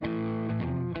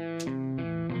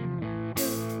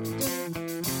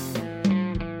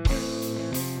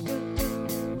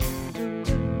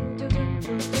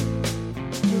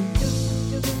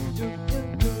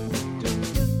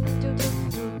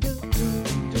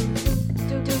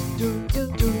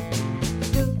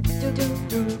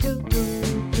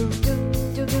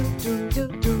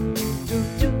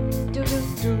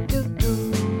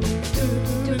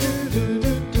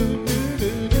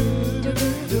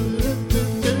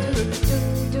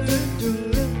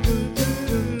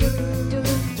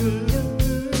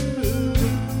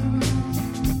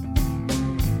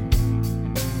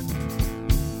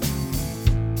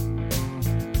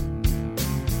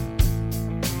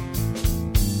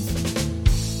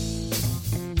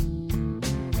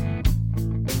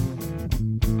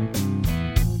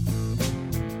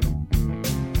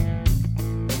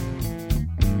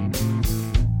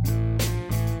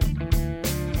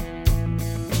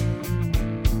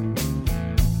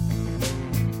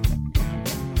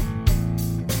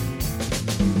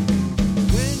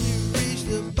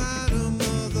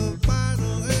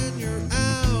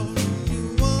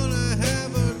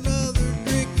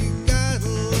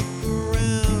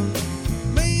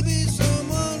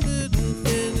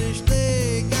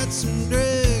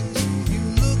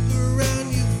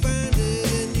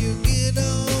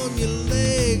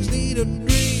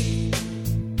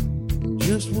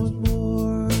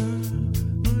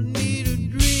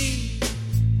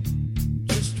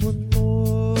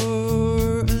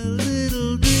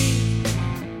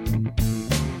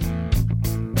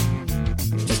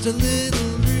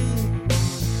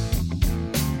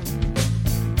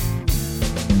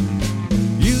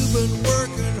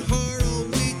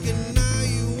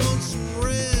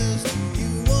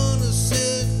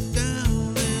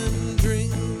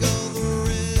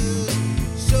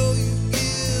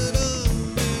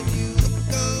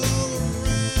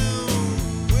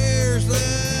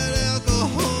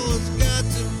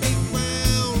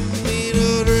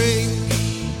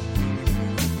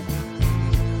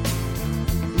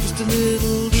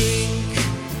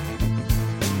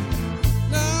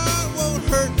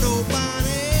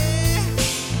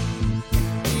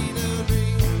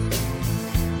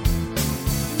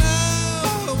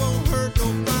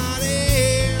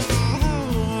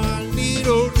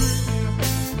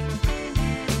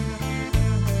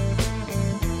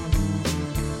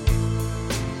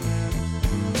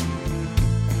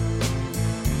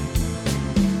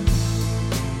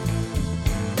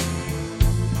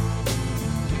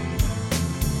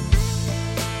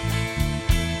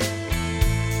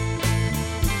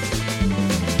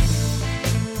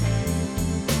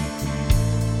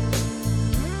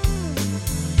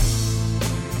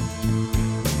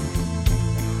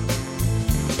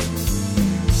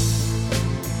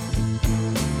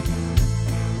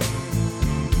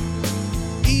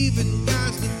Even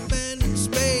guys defending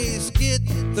space get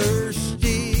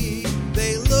thirsty.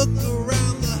 They look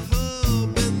around the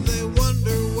hub and they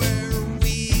wonder where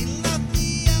we left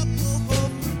the alcohol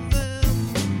for them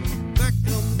back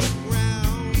on the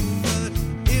ground. But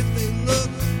if they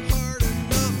look hard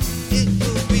enough, it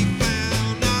will be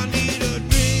found. I need a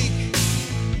drink,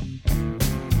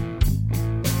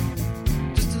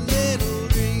 just a little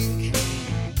drink.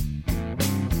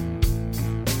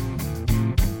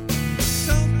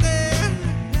 Something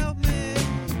to help me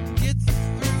get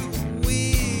through the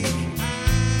week. I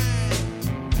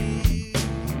need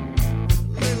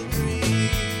a little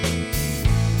drink.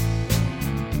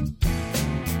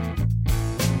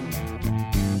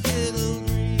 Little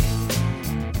drink.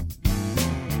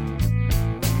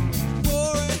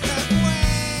 Pour it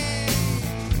halfway.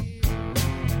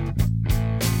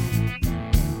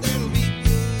 That'll be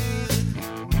good.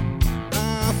 I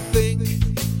think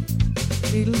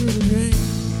need a little drink.